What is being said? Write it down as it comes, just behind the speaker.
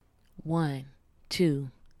1, 2,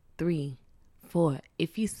 3, 4.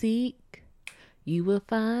 If you seek, you will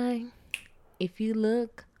find. If you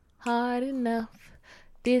look hard enough,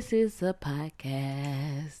 this is a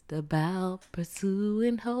podcast about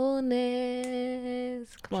pursuing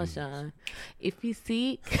wholeness. Come on, Sean. If you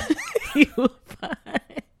seek, you will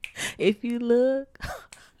find. If you look,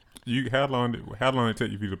 How long did it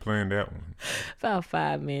take you to plan that one? about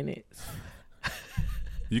 5 minutes.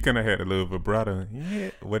 You kind of had a little vibrato.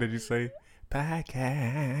 Yeah. What did you say?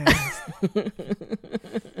 Podcast.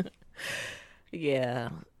 Yeah.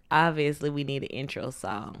 Obviously, we need an intro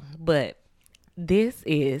song, but this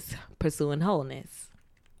is Pursuing Wholeness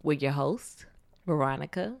with your host,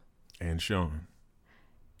 Veronica. And Sean.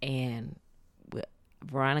 And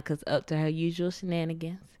Veronica's up to her usual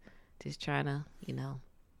shenanigans, just trying to,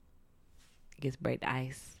 just break the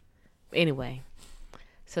ice. Anyway,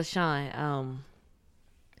 so Sean,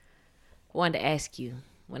 wanted to ask you,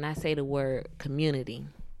 when I say the word community,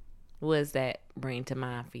 what does that bring to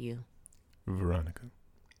mind for you? Veronica.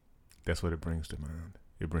 That's what it brings to mind.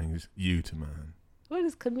 It brings you to mind. What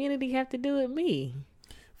does community have to do with me?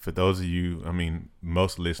 For those of you,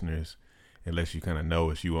 most listeners, unless you kind of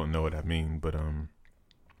know us, you won't know what I mean. But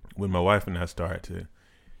when my wife and I started to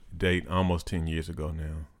date almost 10 years ago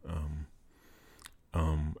now,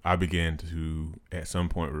 I began to at some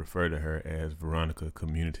point refer to her as Veronica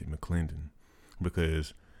Community McClendon,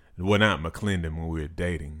 because not McClendon when we were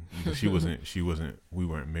dating. She wasn't. We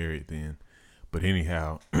weren't married then. But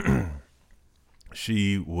anyhow,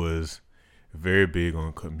 she was very big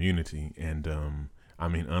on community, and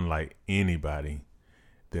unlike anybody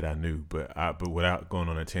that I knew. But without going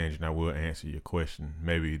on a tangent, I will answer your question.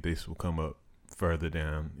 Maybe this will come up further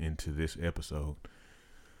down into this episode.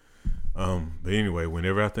 But anyway,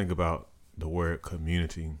 whenever I think about the word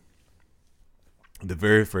community, the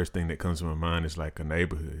very first thing that comes to my mind is like a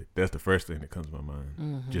neighborhood. That's the first thing that comes to my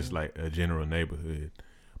mind, just like a general neighborhood.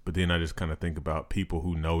 But then I just kind of think about people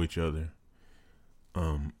who know each other,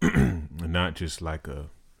 and not just like a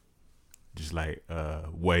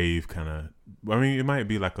wave kind of. It might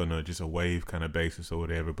be like on just a wave kind of basis or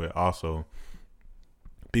whatever, but also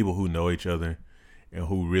people who know each other and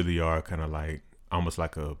who really are kind of like almost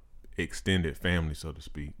like a extended family, so to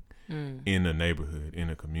speak, in a neighborhood, in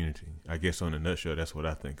a community. I guess on a nutshell, that's what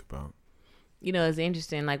I think about. It's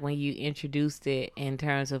interesting, like when you introduced it in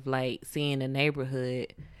terms of like seeing the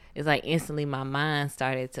neighborhood, it's like instantly my mind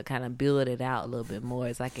started to kind of build it out a little bit more.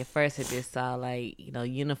 It's like at first I just saw like,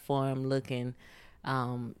 uniform looking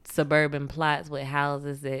suburban plots with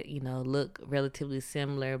houses that, look relatively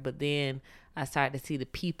similar. But then I started to see the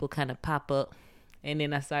people kind of pop up. And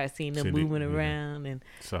then I started seeing them moving around, and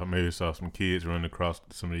so maybe saw some kids running across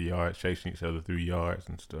some of the yards, chasing each other through yards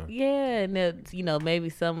and stuff. Yeah, and maybe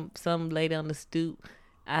some lady on the stoop,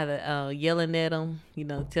 either yelling at them,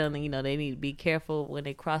 telling them, they need to be careful when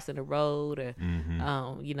they crossing the road, or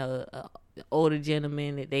older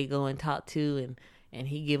gentleman that they go and talk to, and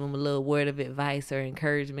he give them a little word of advice or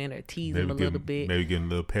encouragement, or tease them a little bit. Maybe give them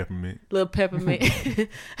a little peppermint.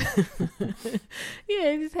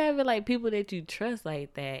 Yeah, just having like people that you trust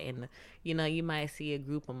like that. And, you might see a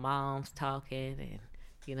group of moms talking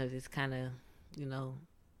and, just kind of,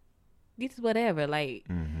 just whatever. Like,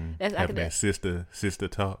 that's having that sister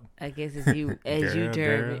talk. I guess it's you, as you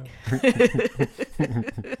term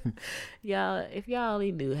it. Y'all, if y'all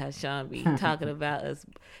only knew how Sean be talking about us,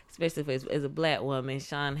 especially as a black woman,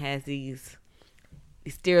 Sean has these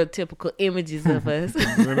stereotypical images of us.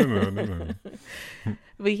 No.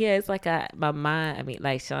 But yeah, it's like my mind,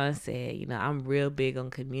 like Sean said, I'm real big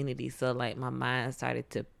on community. So like my mind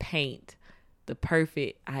started to paint the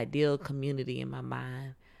perfect ideal community in my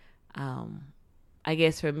mind. I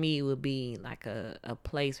guess for me it would be like a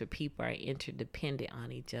place where people are interdependent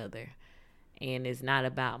on each other, and it's not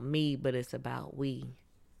about me, but it's about we.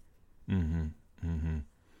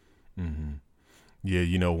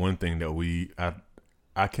 Yeah, one thing that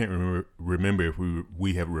I can't remember if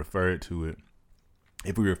we have referred to it.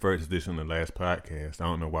 If we referred to this in the last podcast, I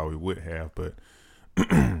don't know why we would have, but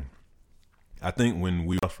I think when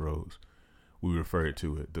we crossroads, we referred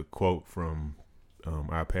to it. The quote from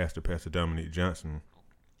our pastor, Pastor Dominic Johnson,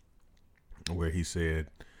 where he said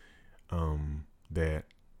that,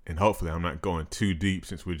 and hopefully I'm not going too deep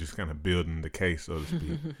since we're just kind of building the case, so to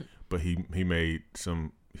speak, but he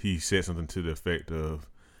said something to the effect of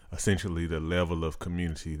essentially the level of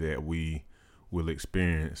community that we will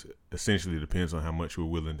experience essentially depends on how much we're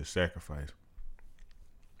willing to sacrifice.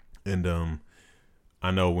 And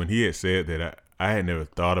I know when he had said that, I had never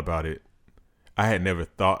thought about it. I had never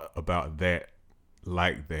thought about that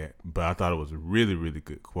like that, but I thought it was a really, really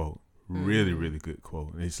good quote. Really, really good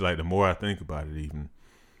quote. It's like the more I think about it, even,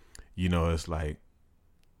 it's like,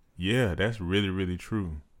 yeah, that's really, really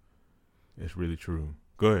true. It's really true.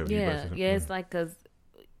 Go ahead. Yeah, it's like, because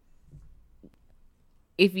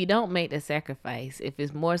if you don't make the sacrifice, if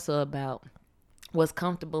it's more so about what's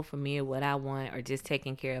comfortable for me or what I want or just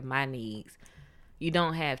taking care of my needs, you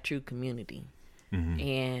don't have true community.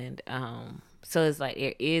 And so it's like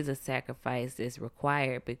there is a sacrifice that's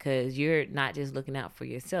required, because you're not just looking out for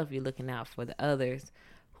yourself, you're looking out for the others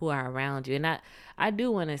who are around you. And I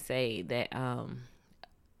do want to say that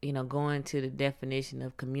going to the definition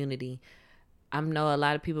of community, I know a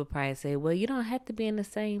lot of people probably say, well, you don't have to be in the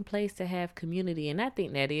same place to have community. And I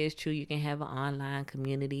think that is true. You can have an online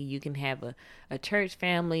community. You can have a church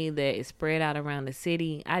family that is spread out around the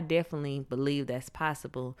city. I definitely believe that's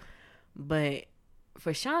possible. But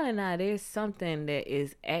for Sean and I, there's something that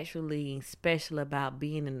is actually special about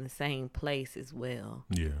being in the same place as well.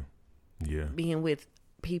 Yeah. Being with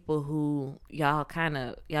people who y'all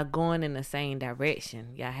going in the same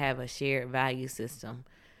direction. Y'all have a shared value system.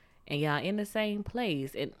 And y'all in the same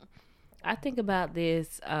place. And I think about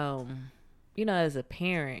this, as a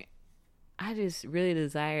parent, I just really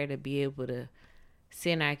desire to be able to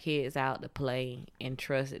send our kids out to play and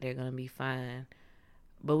trust that they're going to be fine.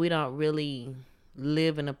 But we don't really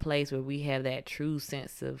live in a place where we have that true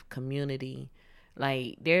sense of community.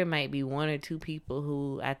 Like, there might be one or two people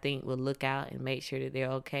who I think will look out and make sure that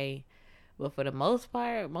they're okay. But for the most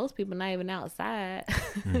part, most people not even outside.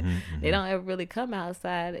 They don't ever really come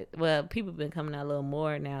outside. Well, people have been coming out a little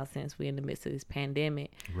more now since we're in the midst of this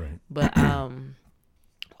pandemic. Right. But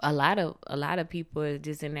a lot of people are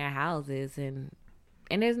just in their houses, and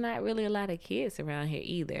there's not really a lot of kids around here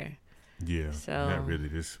either. Yeah. So not really.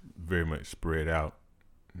 Just very much spread out,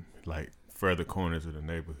 like further corners of the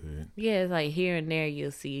neighborhood. Yeah, it's like here and there you'll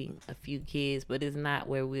see a few kids, but it's not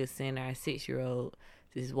where we'll send our 6-year-old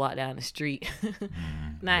just walk down the street.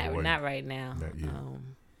 Not right now. Not yet.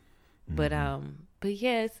 But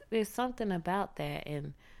yes, there's something about that,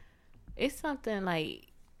 and it's something like,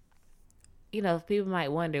 people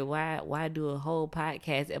might wonder why do a whole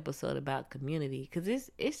podcast episode about community, because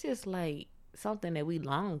it's just like something that we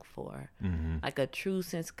long for, like a true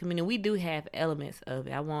sense of community. We do have elements of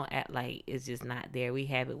it. I won't act like it's just not there. We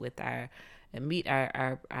have it with our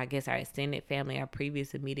extended family, our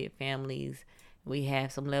previous immediate families. We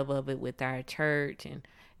have some level of it with our church, and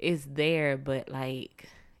it's there, but like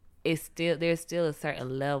there's still a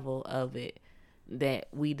certain level of it that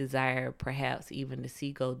we desire perhaps even to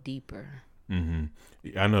see go deeper.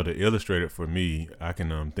 I know to illustrate it for me, I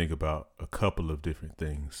can think about a couple of different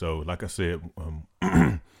things. So like I said,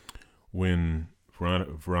 when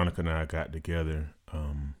Veronica and I got together,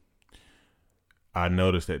 I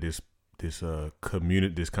noticed that this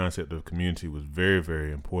concept of community was very,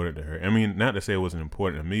 very important to her. I mean, not to say it wasn't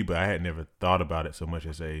important to me, but I had never thought about it so much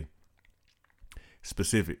as a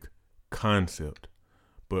specific concept.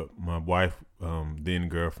 But my wife, then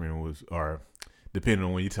girlfriend, or depending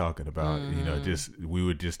on what you're talking about, we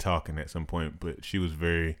were just talking at some point, but she was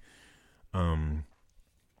very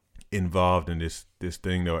involved in this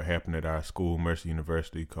thing that would happen at our school, Mercy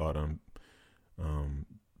University, called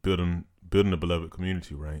Building a Beloved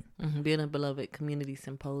Community, right? Building a Beloved Community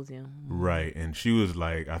Symposium. Right. And she was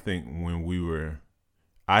like, I think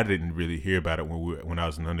I didn't really hear about it when I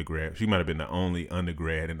was an undergrad. She might have been the only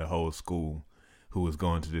undergrad in the whole school who was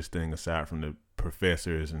going to this thing aside from the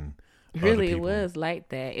professors and really it was like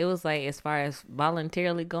that. It was like, as far as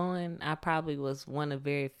voluntarily going, I probably was one of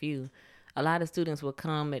very few. A lot of students would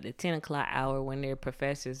come at the 10 o'clock hour when their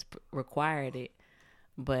professors required it.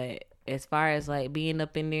 But as far as like being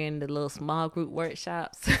up in there in the little small group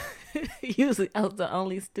workshops, usually I was the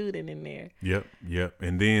only student in there. Yep.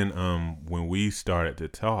 And then when we started to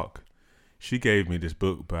talk, she gave me this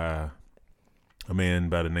book by a man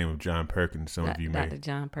by the name of John Perkins. Dr.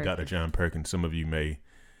 John Perkins. Some of you may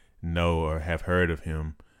know or have heard of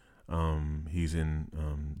him. He's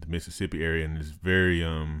in the Mississippi area and is very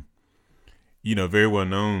very well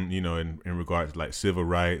known, in regards to like civil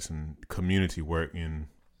rights and community work in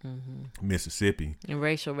Mississippi. And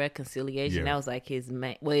racial reconciliation, that was like his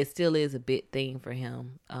main, well, it still is a big thing for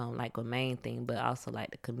him, like a main thing, but also like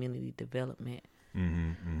the community development.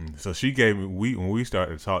 So she gave me, when we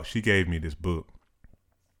started to talk, she gave me this book,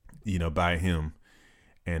 by him,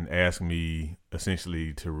 and asked me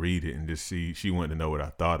essentially to read it and just see, she wanted to know what I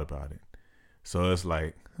thought about it. So it's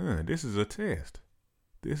like, this is a test.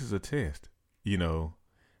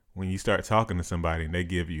 When you start talking to somebody and they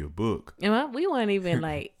give you a book. And we weren't even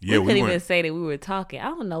like, we couldn't even say that we were talking. I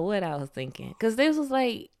don't know what I was thinking. Because this was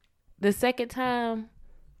like the second time,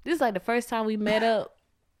 this is like the first time we met up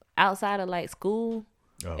outside of like school,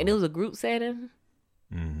 and it was a group setting.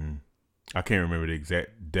 Mm-hmm. I can't remember the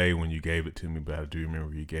exact day when you gave it to me, but I do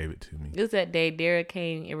remember you gave it to me. It was that day Derek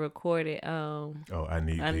came and recorded I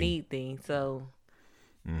Need Thee. So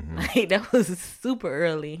like, that was super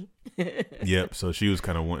early. Yep. So she was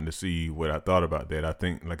kind of wanting to see what I thought about that. I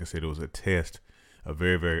think, like I said, it was a test, a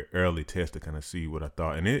very, very early test to kind of see what I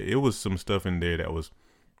thought. And it was some stuff in there that was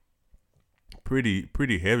pretty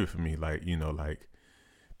heavy for me. Like, you know, like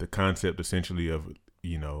the concept essentially of,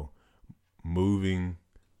 you know, moving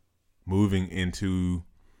into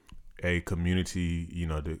a community, you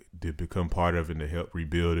know, to become part of it and to help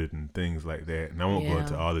rebuild it and things like that. And I won't go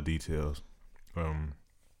into all the details.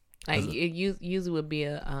 Like it usually would be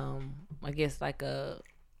a I guess like a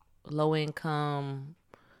low income,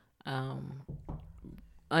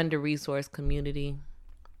 under resourced community.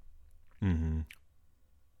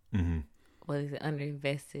 What is it?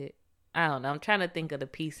 Underinvested. I don't know. I'm trying to think of the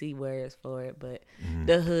PC words for it, but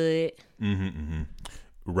the hood.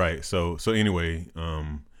 Right. So anyway,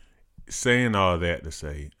 saying all that to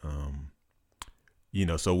say, you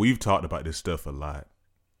know, so we've talked about this stuff a lot,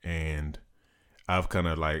 and I've kind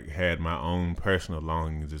of like had my own personal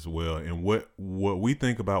longings as well. And what we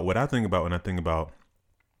think about, what I think about when I think about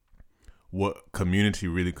what community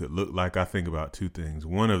really could look like, I think about two things.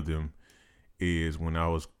 One of them is when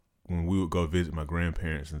we would go visit my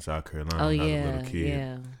grandparents in South Carolina when I was a little kid.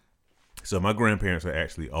 Yeah. So my grandparents are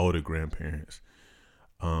actually older grandparents.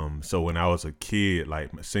 So when I was a kid,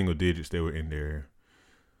 like single digits, they were in their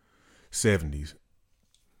 70s.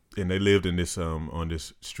 And they lived in this on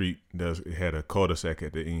this street that had a cul-de-sac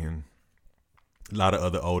at the end. A lot of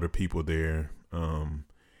other older people there.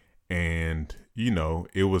 And you know,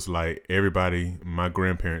 it was like everybody, my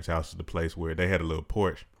grandparents' house was the place where they had a little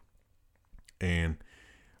porch. And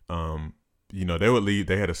you know, they would leave,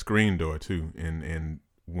 they had a screen door too. And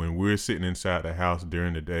when we were sitting inside the house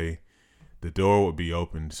during the day, the door would be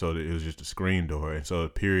open so that it was just a screen door. And so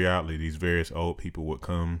periodically these various old people would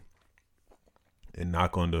come and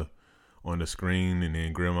knock on the screen, and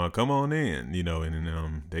then grandma, come on in, you know, and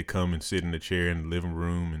then they come and sit in the chair in the living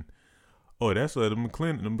room, and oh, that's the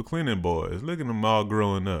McClendon boys. Look at them all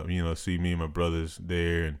growing up, you know, see me and my brothers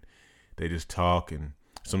there, and they just talk. And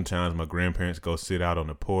sometimes my grandparents go sit out on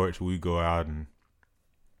the porch. We go out and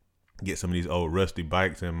get some of these old rusty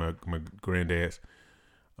bikes in my granddad's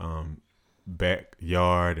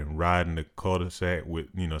backyard and ride in the cul-de-sac with,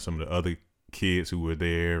 you know, some of the other kids who were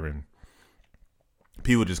there, and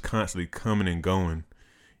people just constantly coming and going.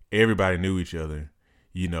 Everybody knew each other.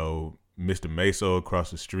 You know, Mr. Meso across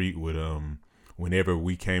the street would, whenever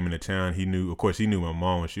we came into town, he knew my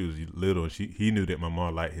mom when she was little, and he knew that my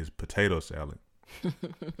mom liked his potato salad.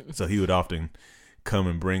 So he would often come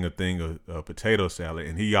and bring a thing of potato salad,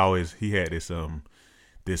 and he had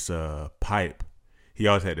this pipe. He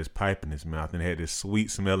always had this pipe in his mouth, and it had this sweet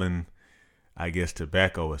smelling, I guess,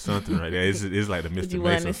 tobacco or something like that. It's like the Mr. Did you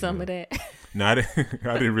Meso want some of that? No, I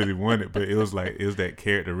didn't really want it, but it was that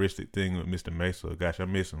characteristic thing with Mr. Meso. Gosh, I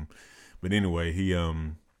miss him. But anyway, he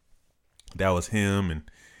that was him,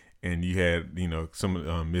 and you had, you know,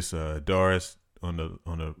 some Miss Doris on the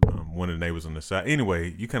one of the neighbors on the side.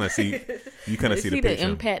 Anyway, you kind of see the picture. The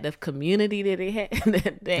impact of community that it had,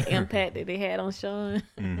 that impact that it had on Sean.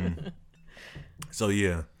 Mm-hmm. So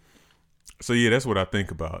yeah, that's what I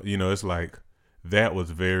think about. You know, it's like that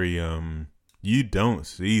was very you don't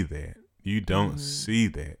see that. You don't see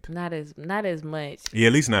that. Not as much. Yeah,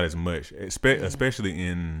 at least not as much, especially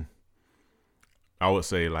in, I would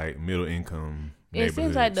say, like middle income neighborhoods. It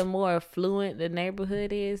seems like the more affluent the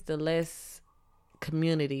neighborhood is, the less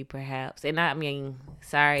community, perhaps. And I mean,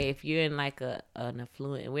 sorry if you're in like an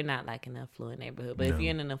affluent. We're not like an affluent neighborhood, but if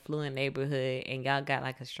you're in an affluent neighborhood and y'all got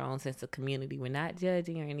like a strong sense of community, we're not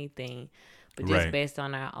judging or anything, but just based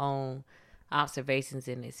on our own observations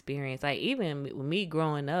and experience. Like even with me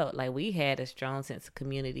growing up, like we had a strong sense of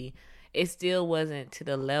community. It still wasn't to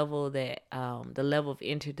the level that the level of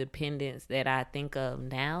interdependence that I think of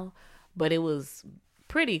now, but it was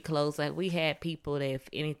pretty close. Like we had people that if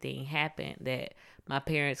anything happened, that my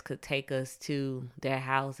parents could take us to their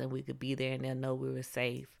house and we could be there and they'll know we were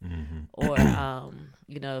safe. Mm-hmm. Or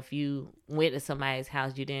you know, if you went to somebody's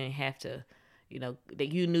house, you didn't have to, you know,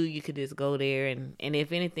 that you knew you could just go there, and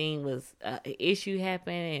if anything was an issue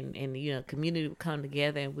happen, and you know, community would come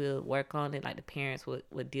together and we'll work on it, like the parents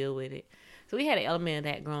would deal with it. So we had an element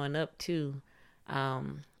of that growing up too.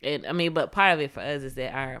 And I mean, but part of it for us is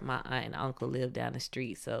that my aunt and uncle lived down the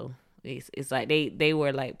street, so it's like they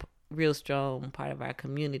were like real strong part of our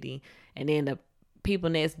community. And then the people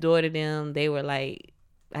next door to them, they were like,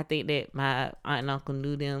 I think that my aunt and uncle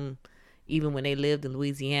knew them even when they lived in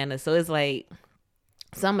Louisiana. So it's like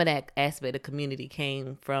some of that aspect of community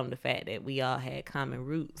came from the fact that we all had common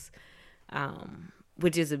roots,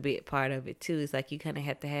 which is a big part of it too. It's like you kind of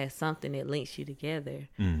have to have something that links you together,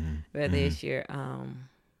 whether it's your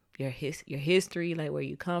history, like where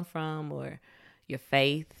you come from, or your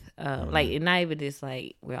faith. Like, not even just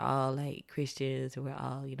like we're all like Christians or we're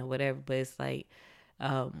all, you know, whatever, but it's like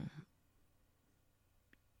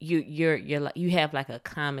you're like, you have like a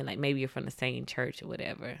common, like maybe you're from the same church or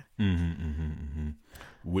whatever.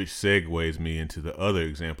 Which segues me into the other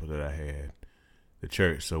example that I had, the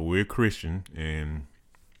church. So we're Christian, and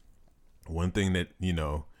one thing that, you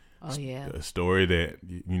know, a story that,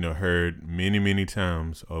 you know, heard many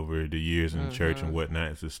times over the years in church and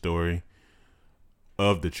whatnot, is the story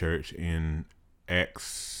of the church in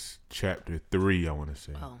Acts chapter 3, I want to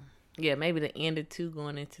say. Oh, yeah, maybe the end of 2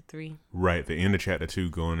 going into 3. Right, the end of chapter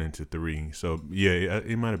 2 going into 3. So yeah,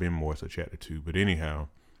 it might have been more so chapter 2, but anyhow,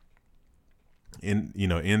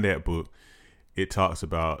 in that book, it talks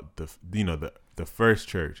about the first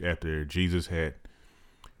church after Jesus had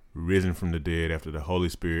risen from the dead, after the Holy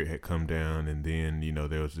Spirit had come down, and then, you know,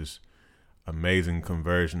 there was this amazing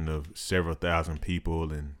conversion of several thousand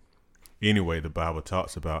people. And anyway, the Bible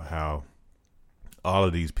talks about how all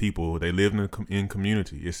of these people, they lived in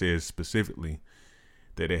community. It says specifically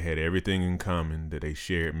that they had everything in common, that they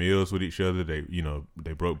shared meals with each other.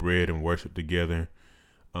 They broke bread and worshiped together.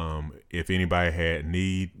 If anybody had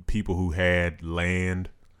need, people who had land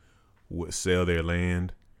would sell their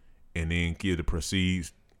land and then give the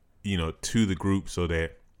proceeds, you know, to the group, so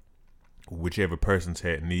that whichever persons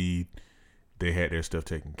had need, they had their stuff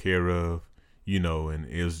taken care of, you know. And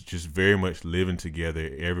it was just very much living together.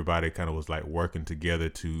 Everybody kind of was like working together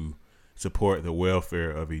to support the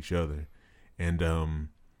welfare of each other. And,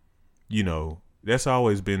 you know, that's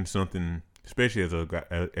always been something, especially as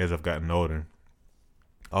I've gotten older,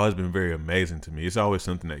 always been very amazing to me. It's always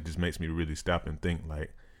something that just makes me really stop and think,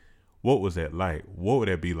 like, what was that like? What would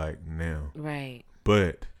that be like now? Right.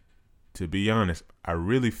 But to be honest, I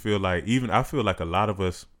really feel like, I feel like a lot of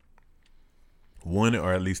us want it,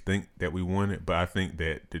 or at least think that we want it. But I think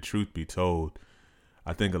that, the truth be told,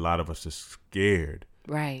 I think a lot of us are scared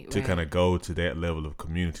to kind of go to that level of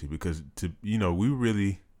community, because we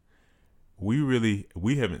haven't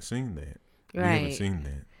seen that. Right. We haven't seen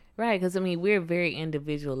that. Right, because I mean, we're very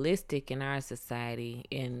individualistic in our society,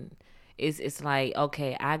 and it's like,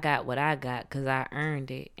 okay, I got what I got because I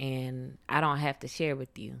earned it, and I don't have to share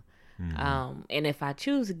with you. And if I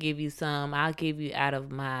choose to give you some, I'll give you out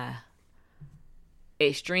of my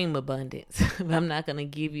extreme abundance. I'm not gonna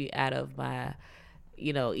give you out of my,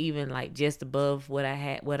 you know, even like just above what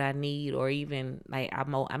I need, or even like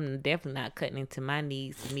I'm definitely not cutting into my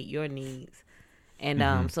needs to meet your needs.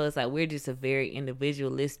 And so it's like we're just a very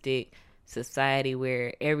individualistic society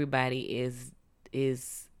where everybody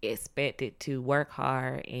is expected to work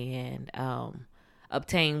hard and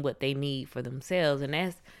obtain what they need for themselves. And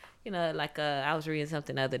that's, you know, like I was reading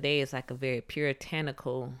something the other day. It's like a very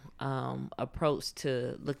puritanical approach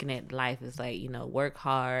to looking at life. It's like, you know, work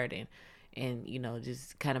hard and you know,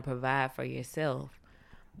 just kind of provide for yourself.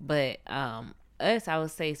 But us, I would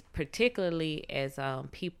say, particularly as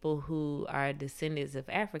people who are descendants of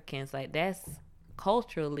Africans, like that's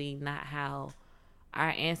culturally not how our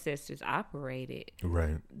ancestors operated.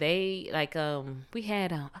 Right. They like we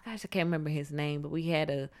had I can't remember his name, but we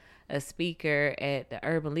had a speaker at the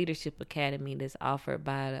Urban Leadership Academy that's offered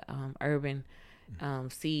by the Urban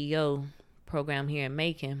CEO program here in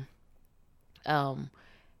Macon. Ade.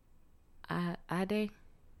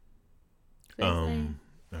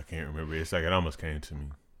 I can't remember. It's like it almost came to me.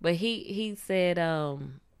 But he said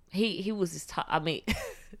he was just I mean,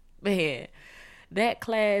 man, that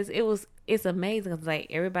class, it's amazing. It's like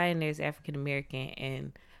everybody in there is African American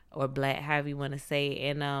and or black, however you want to say.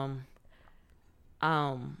 And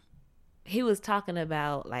he was talking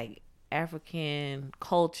about like African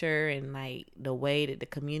culture and like the way that the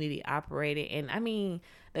community operated. And I mean,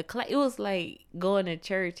 it was like going to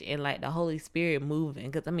church and like the Holy Spirit moving,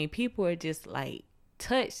 because I mean, people are just like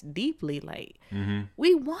touched deeply, like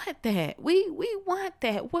we want that, we want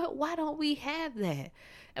that. Why don't we have that?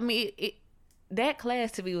 I mean, that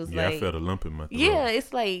class to me was like, I felt a lump in my throat. Yeah,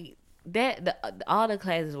 it's like that. All the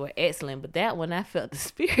classes were excellent, but that one I felt the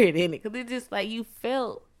spirit in it, because it just like you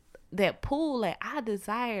felt that pull, like I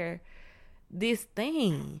desire this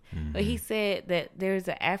thing. But he said that there's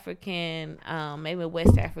an African, maybe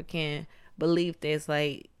West African belief that's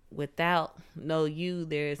like, without no you,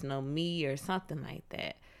 there is no me, or something like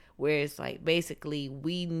that, where it's like basically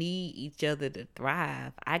we need each other to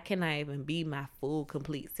thrive. I cannot even be my full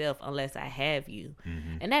complete self unless I have you.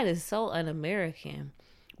 And that is so un-American,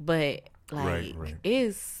 but like Right.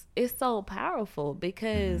 it's so powerful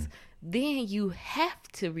because then you have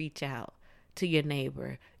to reach out to your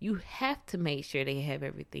neighbor. You have to make sure they have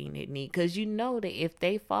everything they need, because you know that if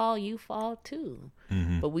they fall, you fall too.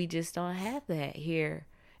 But we just don't have that here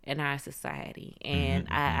in our society, and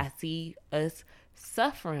I see us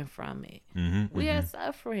suffering from it. We are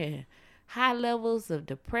suffering high levels of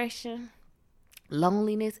depression,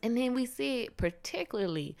 loneliness, and then we see it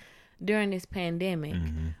particularly during this pandemic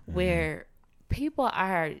where people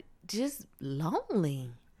are just lonely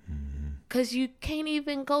because you can't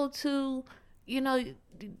even go to, you know,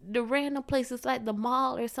 the random places like the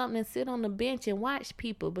mall or something and sit on the bench and watch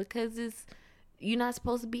people, because you're not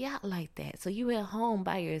supposed to be out like that. So you at home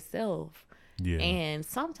by yourself. Yeah. And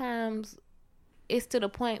sometimes it's to the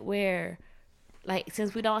point where, like,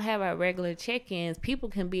 since we don't have our regular check-ins, people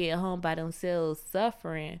can be at home by themselves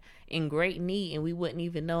suffering in great need, and we wouldn't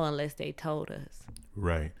even know unless they told us.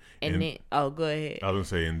 Right. And then, go ahead. I was going to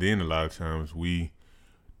say, and then a lot of times we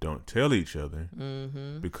don't tell each other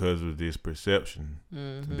because of this perception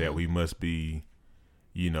that we must be,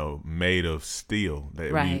 you know, made of steel,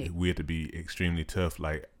 that we have to be extremely tough.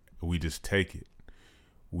 Like, we just take it.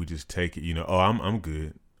 You know, I'm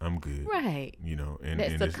good. Right. You know, and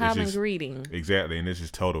that's and the it's common just, greeting. Exactly. And this is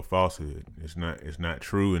total falsehood. It's not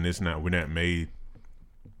true. And we're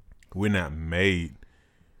not made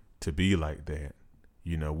to be like that.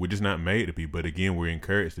 You know, we're just not made to be, but again, we're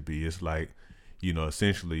encouraged to be. It's like, you know,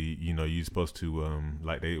 essentially, you know, you're supposed to,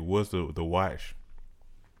 like it was the watch,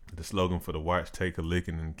 the slogan for the watch, take a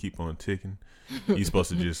licking and keep on ticking. You're supposed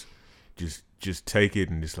to just take it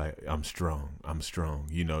and just like, I'm strong,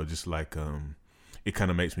 you know, just like, it kind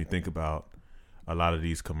of makes me think about a lot of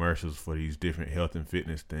these commercials for these different health and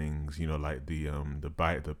fitness things, you know, like the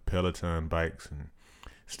Peloton bikes and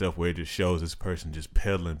stuff, where it just shows this person just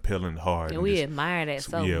pedaling hard. And we just admire that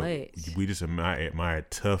so much. We just admire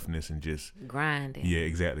toughness and just grinding. Yeah,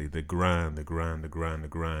 exactly. The grind. And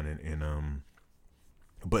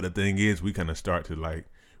but the thing is, we kind of start to like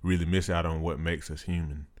really miss out on what makes us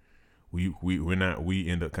human. We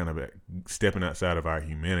end up kind of stepping outside of our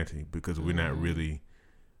humanity because we're not really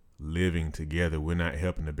living together. We're not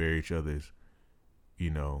helping to bear each other's, you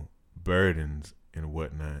know, burdens and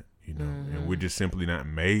whatnot. You know, and we're just simply not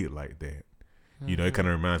made like that. You know, it kind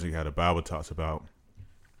of reminds me how the Bible talks about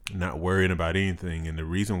not worrying about anything, and the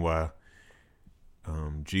reason why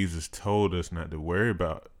Jesus told us not to worry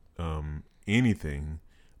about anything,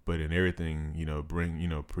 but in everything, you know,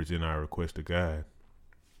 present our request to God,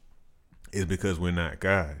 is because we're not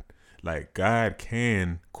God. Like, God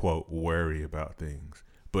can, quote, worry about things,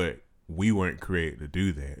 but we weren't created to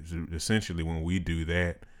do that. So essentially, when we do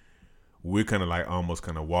that, we're kind of like almost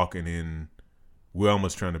kind of walking in, we're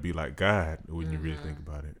almost trying to be like God when you really think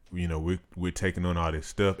about it. You know, we're taking on all this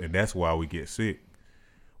stuff, and that's why we get sick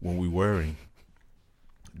when we worry.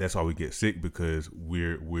 That's why we get sick, because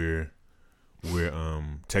we're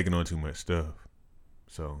taking on too much stuff.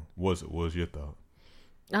 So what's your thought?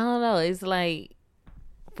 I don't know. It's like,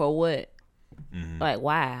 for what? Like,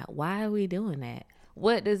 why? Why are we doing that?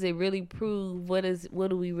 What does it really prove? What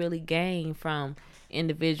do we really gain from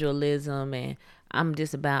individualism and I'm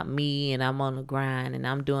just about me and I'm on the grind and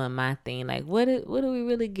I'm doing my thing? Like, what do we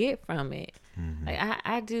really get from it? Like,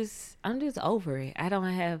 I'm just over it. I don't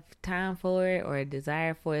have time for it or a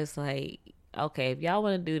desire for it. It's like, okay, if y'all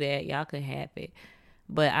want to do that, y'all can have it.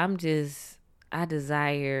 But I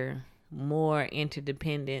desire more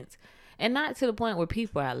interdependence. And not to the point where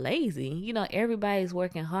people are lazy. You know, everybody's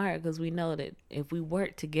working hard because we know that if we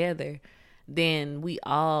work together, then we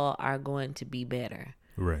all are going to be better.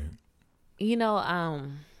 Right. You know,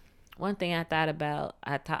 one thing I thought about,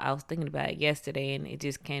 I was thinking about it yesterday, and it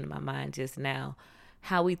just came to my mind just now,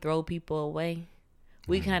 how we throw people away.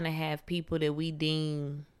 We kind of have people that we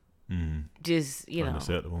deem just, you know,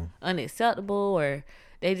 unacceptable, or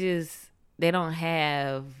they don't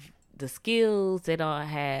have the skills, they don't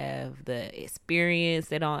have the experience,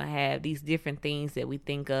 they don't have these different things that we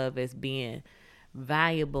think of as being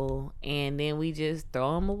valuable, and then we just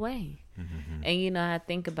throw them away. And you know, I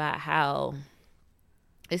think about how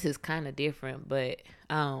this is kind of different, but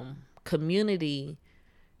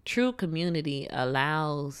true community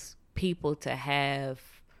allows people to have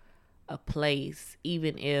a place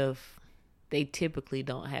even if they typically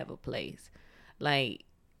don't have a place. Like,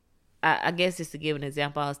 I guess just to give an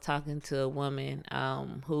example, I was talking to a woman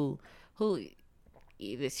who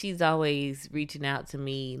she's always reaching out to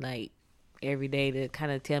me, like every day to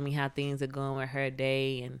kind of tell me how things are going with her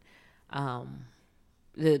day, and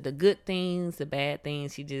the good things, the bad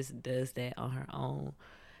things. She just does that on her own.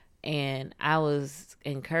 And I was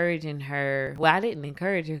encouraging her. Well, I didn't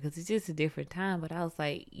encourage her because it's just a different time, but I was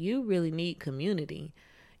like, you really need community.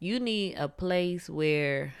 You need a place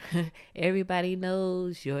where everybody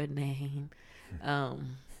knows your name.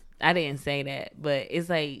 I didn't say that, but it's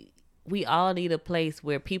like we all need a place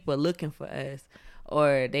where people are looking for us,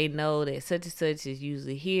 or they know that such and such is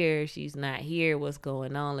usually here. She's not here. What's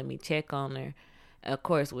going on? Let me check on her. Of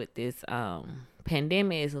course, with this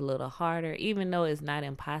pandemic, is a little harder, even though it's not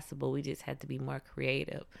impossible. We just have to be more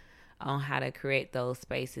creative on how to create those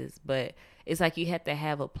spaces. But it's like you have to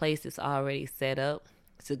have a place that's already set up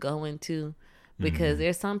to go into, because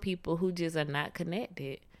there's some people who just are not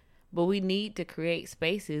connected. But we need to create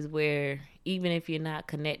spaces where even if you're not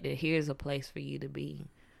connected, here's a place for you to be.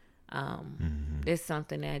 It's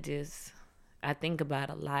something that I think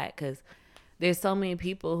about a lot, because there's so many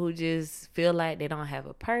people who just feel like they don't have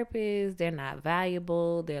a purpose, they're not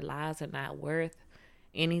valuable, their lives are not worth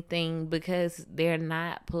anything because they're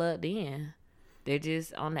not plugged in. They're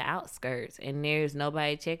just on the outskirts and there's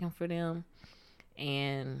nobody checking for them.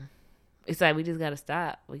 And it's like we just gotta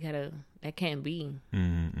stop. That can't be.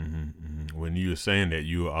 When you were saying that,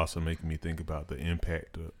 you were also making me think about the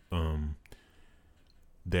impact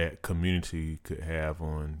that community could have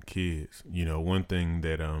on kids. You know, one thing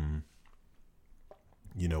that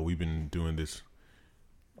you know, we've been doing this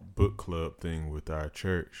book club thing with our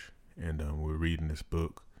church, and we're reading this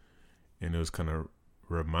book, and it was kind of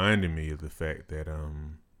reminding me of the fact that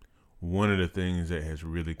one of the things that has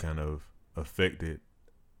really kind of affected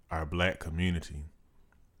our Black community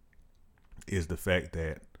is the fact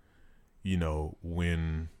that, you know,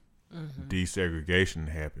 when desegregation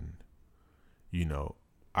happened, you know,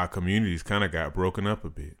 our communities kind of got broken up a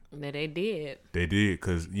bit. That they did. They did,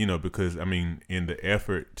 because I mean, in the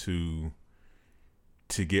effort to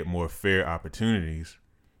get more fair opportunities,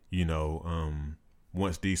 you know,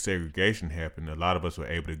 once desegregation happened, a lot of us were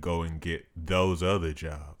able to go and get those other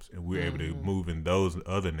jobs, and we were able to move in those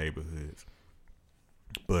other neighborhoods.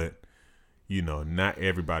 But, you know, not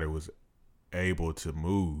everybody was able to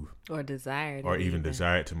move or desired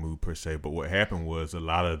to move per se. But what happened was a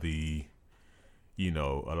lot of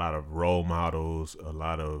role models, a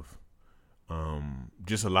lot of the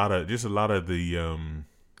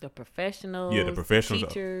professionals, the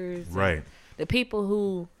teachers, right? The people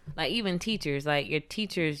who, like, even teachers, like your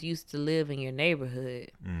teachers used to live in your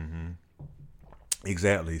neighborhood.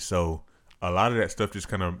 Exactly. So a lot of that stuff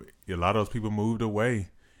just a lot of those people moved away,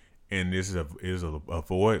 and this is a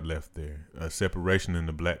void left there, a separation in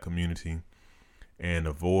the Black community, and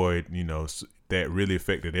a void, you know, that really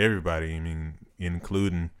affected everybody. I mean,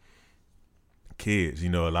 including kids. You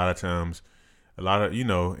know, a lot of times, you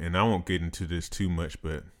know, and I won't get into this too much,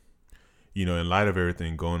 but, you know, in light of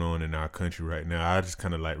everything going on in our country right now, I just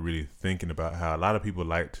kind of like really thinking about how a lot of people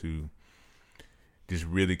like to just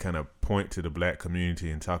really kind of point to the Black community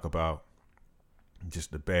and talk about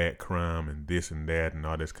just the bad crime and this and that and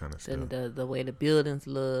all this kind of stuff. The way the buildings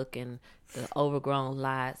look and the overgrown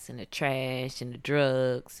lots and the trash and the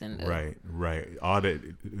drugs and right. All that,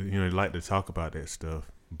 you know, they like to talk about that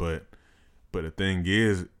stuff, but the thing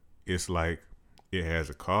is, it's like it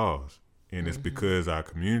has a cause, and it's because our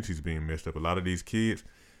community's being messed up. A lot of these kids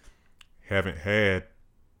haven't had,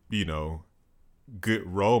 you know, good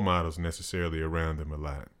role models necessarily around them a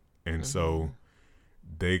lot, and so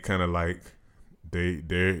they kind of like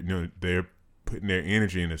they're putting their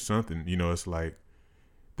energy into something. You know, it's like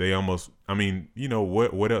they almost, I mean, you know,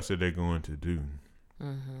 what else are they going to do?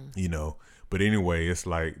 You know, but anyway, it's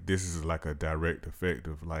like this is like a direct effect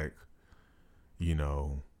of, like, you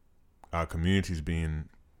know, our communities being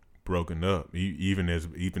broken up. Even as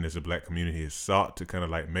the Black community is sought to kind of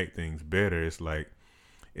like make things better, it's like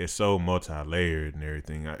it's so multi-layered and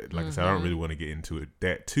everything. I said, I don't really want to get into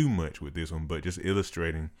that too much with this one, but just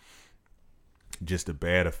illustrating just the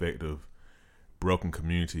bad effect of broken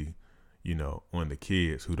community, you know, on the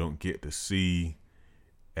kids who don't get to see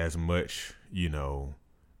as much, you know,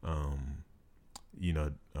 what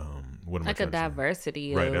am like I a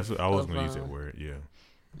diversity right, of, that's what I was going to use that word, yeah.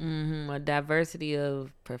 A diversity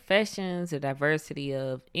of professions, a diversity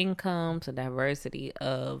of incomes, a diversity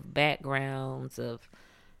of backgrounds, of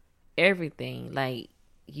everything. Like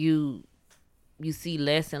you see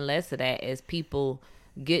less and less of that as people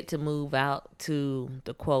get to move out to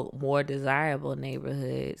the quote more desirable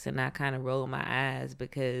neighborhoods. And I kind of roll my eyes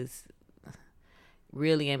because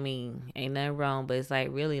really, I mean, ain't nothing wrong, but it's like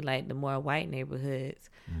really like the more white neighborhoods.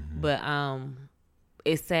 But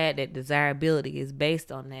it's sad that desirability is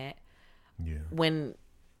based on that. when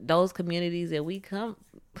those communities that we come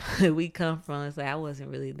from, it's like I wasn't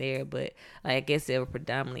really there, but like, I guess they were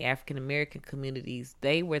predominantly African American communities.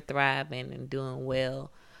 They were thriving and doing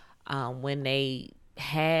well when they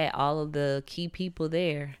had all of the key people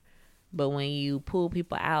there. But when you pull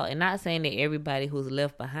people out, and not saying that everybody who's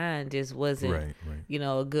left behind just wasn't,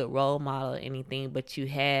 a good role model or anything, but you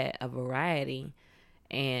had a variety,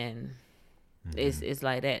 and it's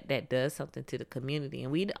like that does something to the community.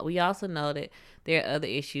 And we also know that there are other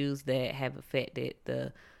issues that have affected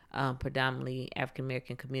the predominantly African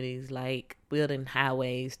American communities, like building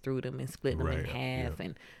highways through them and splitting them in half,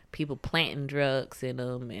 and people planting drugs in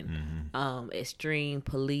them, and extreme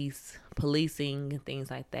policing and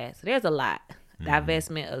things like that. So there's a lot.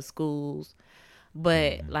 Divestment of schools,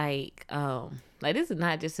 but like this is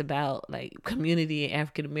not just about like community and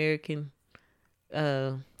African American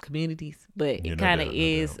communities, but it kind of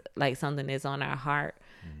is like something that's on our heart,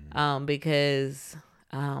 because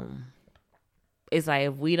it's like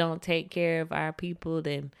if we don't take care of our people,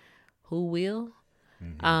 then who will?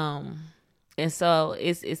 And so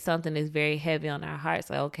it's something that's very heavy on our hearts.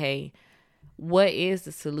 Like, okay, what is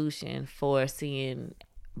the solution for seeing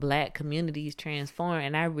Black communities transform?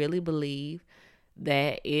 And I really believe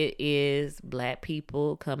that it is Black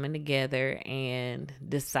people coming together and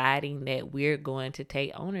deciding that we're going to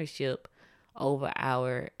take ownership over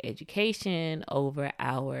our education, over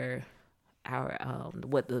our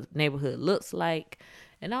what the neighborhood looks like,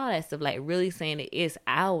 and all that stuff. Like really saying that it's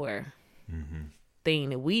our thing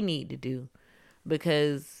that we need to do,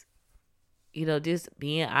 because just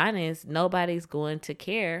being honest, nobody's going to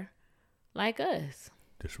care like us.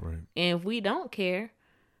 That's right. And if we don't care,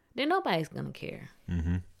 then nobody's gonna care.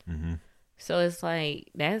 So it's like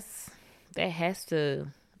that has to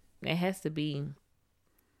be.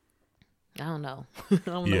 I don't know. I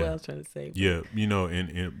don't know what I was trying to say. Yeah,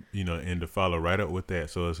 and to follow right up with that.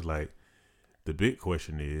 So it's like the big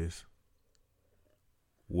question is,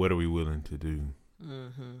 what are we willing to do?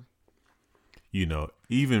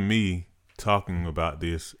 Even me talking about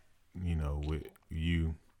this, with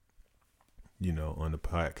you, on the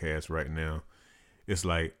podcast right now, it's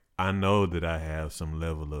like I know that I have some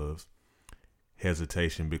level of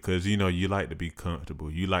hesitation because, you like to be comfortable.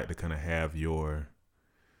 You like to kind of have your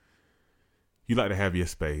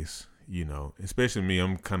space, especially me.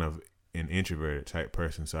 I'm kind of an introverted type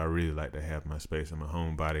person, so I really like to have my space. I'm a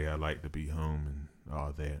homebody. I like to be home and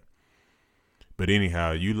all that. But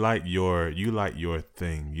anyhow, you like your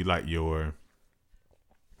thing. You like your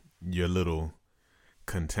little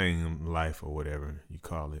contained life or whatever you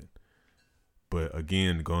call it. But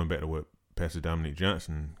again, going back to what Pastor Dominic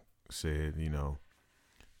Johnson said,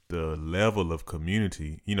 the level of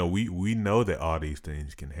community, we know that all these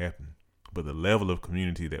things can happen, but the level of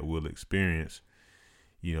community that we'll experience,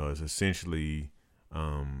 is essentially,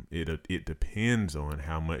 it depends on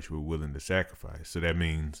how much we're willing to sacrifice. So that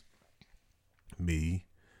means me,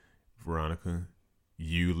 Veronica,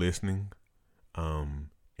 you listening, and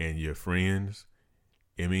your friends.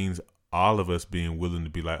 It means all of us being willing to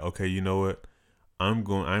be like, okay, you know what? I'm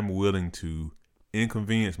willing to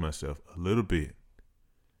inconvenience myself a little bit,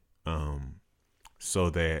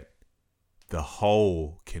 so that the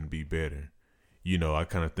whole can be better. I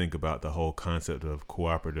kind of think about the whole concept of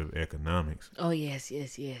cooperative economics. Oh, yes.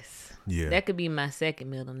 Yeah. That could be my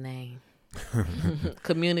second middle name.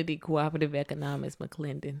 Community Cooperative Economics,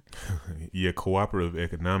 McClendon. Yeah, cooperative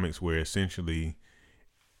economics, where essentially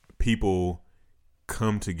people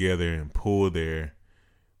come together and pool their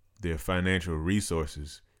financial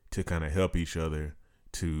resources to kind of help each other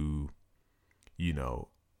to,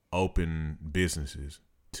 open businesses,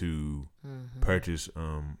 to purchase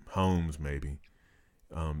homes, maybe,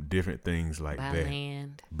 different things like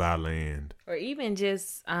buy land, or even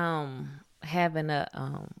just having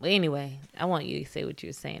a anyway, I want you to say what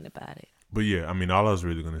you're saying about it. But yeah, I mean, all I was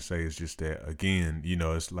really going to say is just that, again,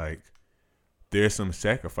 it's like there's some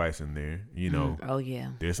sacrifice in there, Oh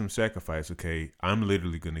yeah, there's some sacrifice. Okay, I'm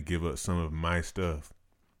literally going to give up some of my stuff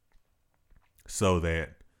so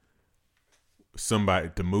that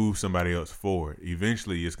to move somebody else forward.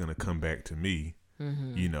 Eventually it's going to come back to me,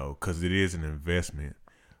 because it is an investment,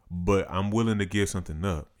 but I'm willing to give something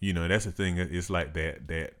up. That's the thing. It's like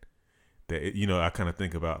that I kind of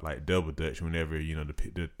think about like double dutch whenever,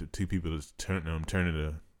 the two people is turning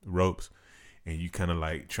the ropes, and you kind of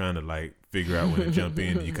like trying to like figure out when to jump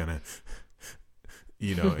in, and you kind of,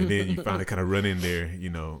 and then you finally kind of run in there,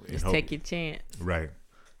 and just take your chance. Right.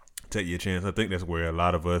 Take your chance. I think that's where a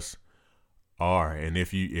lot of us are. And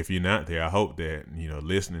if you're not there, I hope that,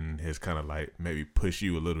 listening has kind of like maybe push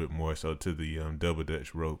you a little bit more so to the double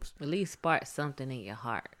dutch ropes. At least spark something in your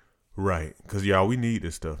heart. Right. Because, y'all, we need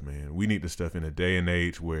this stuff, man. We need this stuff in a day and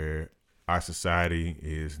age where our society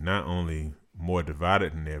is not only more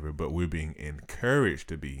divided than ever, but we're being encouraged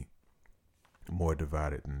to be more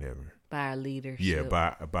divided than ever. By our leadership. Yeah,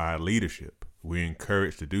 by our leadership. We're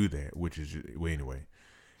encouraged to do that, which is, well, anyway.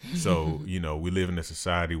 So, we live in a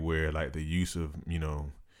society where, like, the use of,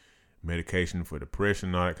 medication for depression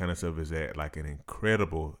and all that kind of stuff is at, like, an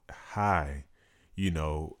incredible high,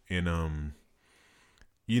 and,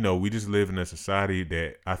 we just live in a society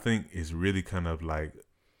that I think is really kind of, like,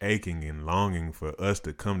 aching and longing for us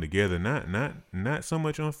to come together, not so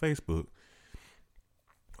much on Facebook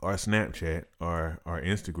or Snapchat or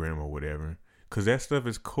Instagram or whatever, because that stuff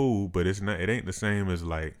is cool, but it ain't the same as,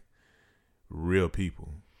 like, real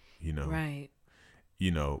people, Right.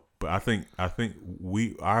 But I think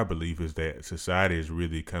our belief is that society is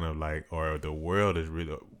really kind of like, or the world is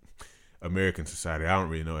really, American society, I don't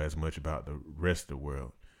really know as much about the rest of the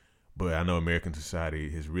world, but I know American society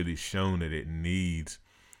has really shown that it needs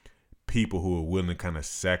people who are willing to kind of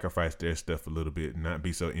sacrifice their stuff a little bit and not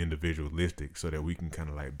be so individualistic, so that we can kind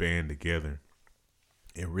of like band together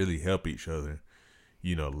and really help each other,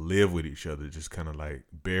 live with each other, just kind of like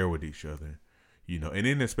bear with each other, and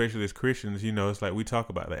then especially as Christians, it's like we talk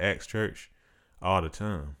about the Acts Church all the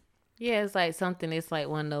time. Yeah, it's like it's like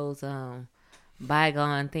one of those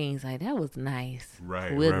bygone things, like that was nice.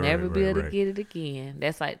 Right. We'll never be able to get it again.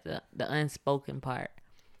 That's like the unspoken part.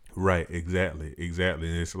 Right, exactly.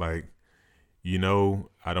 And it's like,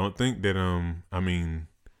 I don't think that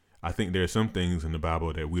I think there are some things in the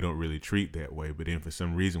Bible that we don't really treat that way, but then for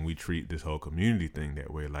some reason we treat this whole community thing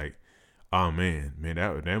that way. Like, oh man,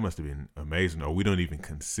 that must have been amazing, or we don't even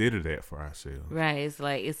consider that for ourselves. Right. It's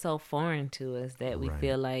like it's so foreign to us that we Right.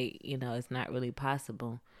 feel like it's not really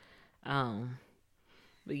possible.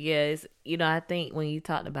 But yeah, it's I think when you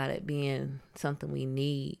talked about it being something we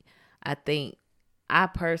need, I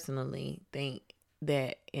personally think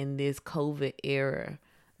that in this COVID era,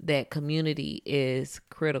 that community is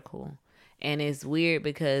critical. And it's weird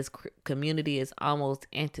because community is almost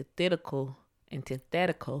antithetical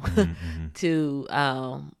to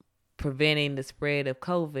preventing the spread of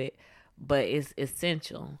COVID, but it's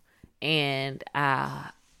essential. And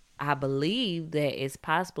I believe that it's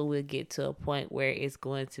possible we'll get to a point where it's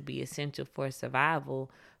going to be essential for survival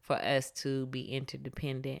for us to be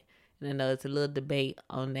interdependent. And I know it's a little debate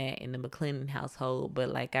on that in the McClendon household, but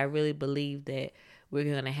like I really believe that we're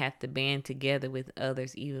going to have to band together with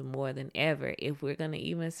others even more than ever if we're going to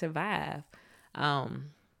even survive. Well,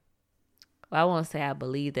 I won't say I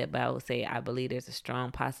believe that, but I would say I believe there's a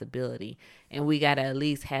strong possibility, and we got to at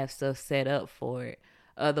least have stuff set up for it.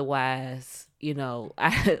 Otherwise,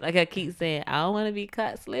 like I keep saying, I don't want to be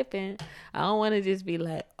caught slipping. I don't want to just be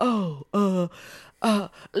like, let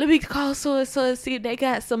me call so and so and see if they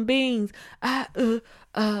got some beans. Like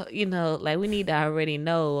we need to already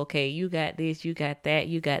know, okay, you got this, you got that,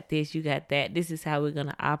 you got this, you got that. This is how we're going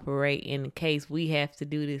to operate in case we have to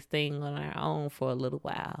do this thing on our own for a little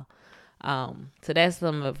while. So that's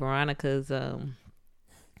some of Veronica's,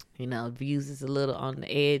 views is a little on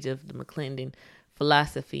the edge of the McClendon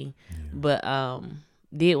philosophy, but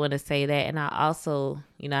did want to say that. And I also,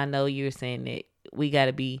 I know you're saying that we got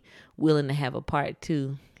to be willing to have a part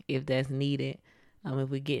 2 if that's needed, if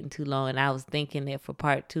we're getting too long. And I was thinking that for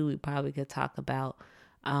part 2 we probably could talk about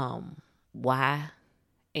why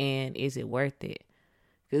and is it worth it,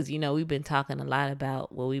 because we've been talking a lot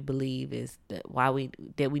about what we believe is that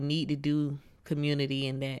we need to do community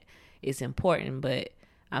and that it's important, but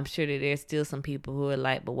I'm sure that there's still some people who are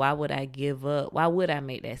like, but why would I give up? Why would I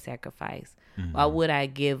make that sacrifice? Mm-hmm. Why would I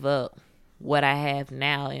give up what I have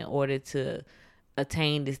now in order to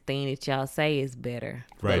attain this thing that y'all say is better?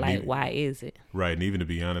 Right. But like, why is it? Right. And even to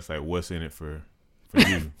be honest, like, what's in it for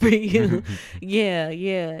you? For you. Yeah.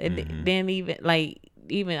 And then even I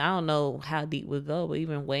don't know how deep we'll go, but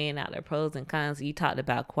even weighing out the pros and cons, you talked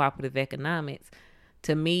about cooperative economics.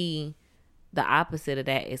 To me, the opposite of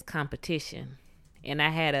that is competition. And I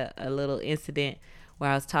had a little incident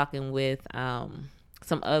where I was talking with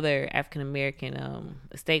some other African-American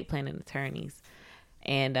estate planning attorneys.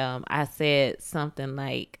 And I said something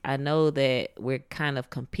like, I know that we're kind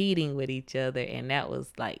of competing with each other. And that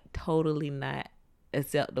was like totally not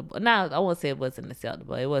acceptable. No, I won't say it wasn't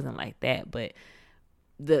acceptable. It wasn't like that. But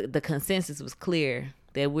the consensus was clear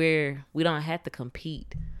that we don't have to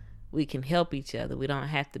compete. We can help each other. We don't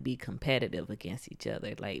have to be competitive against each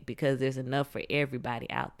other, like, because there's enough for everybody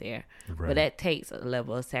out there. Right. But that takes a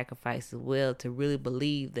level of sacrifice as well to really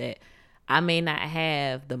believe that I may not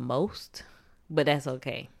have the most, but that's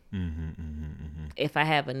okay. If I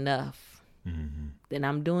have enough, then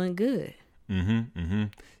I'm doing good.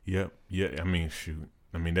 Yep. Yeah. I mean, shoot.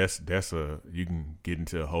 I mean, that's you can get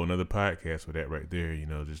into a whole nother podcast with that right there. You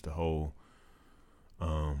know, just the whole,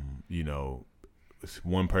 you know, it's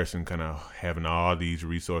one person kind of having all these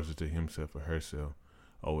resources to himself or herself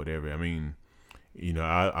or whatever. I mean, you know,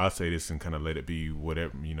 I'll say this and kind of let it be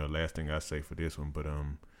whatever, you know, last thing I say for this one. But,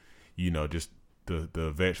 you know, just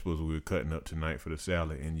the vegetables we were cutting up tonight for the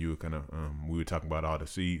salad, and you were kind of, we were talking about all the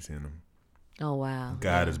seeds in them. Oh, wow.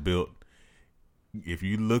 God has built, if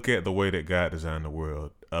you look at the way that God designed the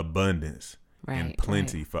world, abundance and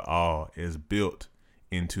plenty for all is built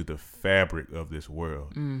into the fabric of this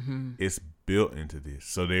world. Mm-hmm. It's built into this.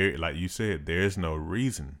 So there, like you said, there's no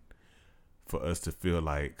reason for us to feel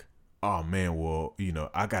like, oh man, well, you know,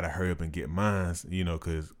 I gotta hurry up and get mine, you know,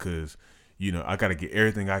 cause, you know, I gotta get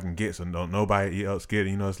everything I can get so nobody else get it.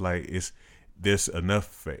 You know, it's like there's enough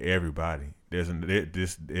for everybody. There's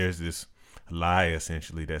this lie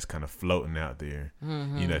essentially that's kind of floating out there.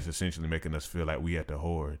 Mm-hmm. You know, it's essentially making us feel like we have to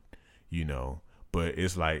hoard. You know, but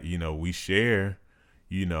it's like, you know, we share.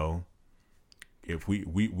 You know, if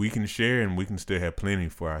we can share and we can still have plenty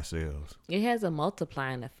for ourselves. It has a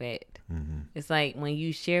multiplying effect. Mm-hmm. It's like when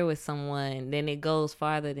you share with someone, then it goes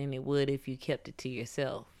farther than it would if you kept it to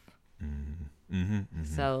yourself. Mm-hmm. Mm-hmm. Mm-hmm.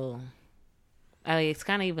 So, I mean, it's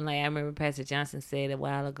kind of even like I remember Pastor Johnson said a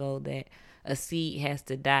while ago that a seed has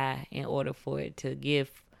to die in order for it to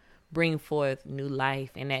bring forth new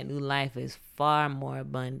life, and that new life is far more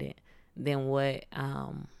abundant than what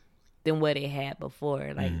it had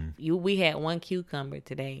before. Like we had one cucumber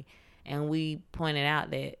today, and we pointed out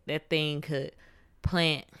that thing could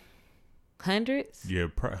plant hundreds. Yeah,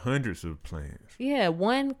 hundreds of plants. Yeah,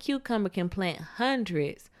 one cucumber can plant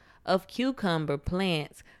hundreds of cucumber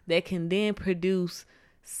plants that can then produce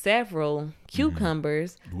several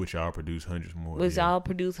cucumbers, which all produce hundreds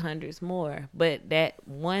more. But that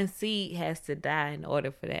one seed has to die in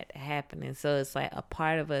order for that to happen. And so it's like a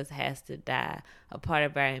part of us has to die. A part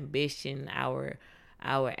of our ambition, our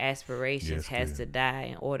aspirations has to die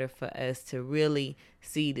in order for us to really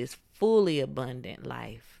see this fully abundant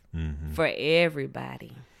life for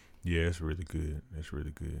everybody. Yeah, it's really good. That's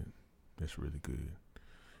really good.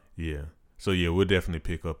 Yeah. So yeah, we'll definitely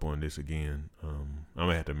pick up on this again. I'm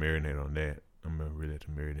gonna have to marinate on that. I'm gonna really have to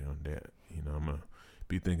marinate on that. You know, I'm gonna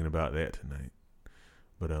be thinking about that tonight.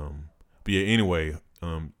 But yeah. Anyway,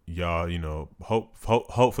 y'all, you know,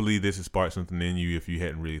 hopefully this has sparked something in you if you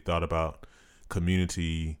hadn't really thought about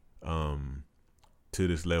community to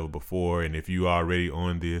this level before, and if you are already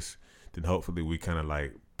on this, then hopefully we kind of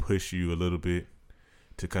like push you a little bit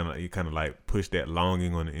to kind of like push that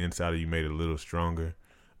longing on the inside of you, made it a little stronger.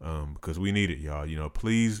 Because we need it, y'all. You know,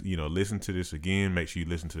 please, you know, listen to this again. Make sure you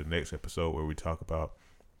listen to the next episode where we talk about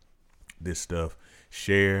this stuff.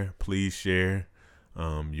 Share, please share.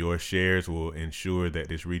 Your shares will ensure that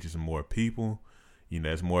this reaches more people. You know,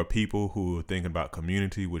 there's more people who are thinking about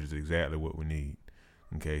community, which is exactly what we need.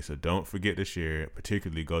 Okay, so don't forget to share it.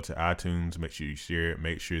 Particularly go to iTunes. Make sure you share it.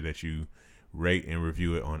 Make sure that you rate and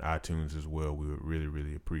review it on iTunes as well. We would really,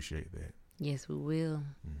 really appreciate that. Yes, we will.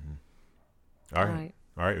 All right.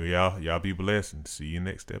 All right, well, y'all be blessed and see you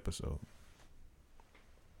next episode.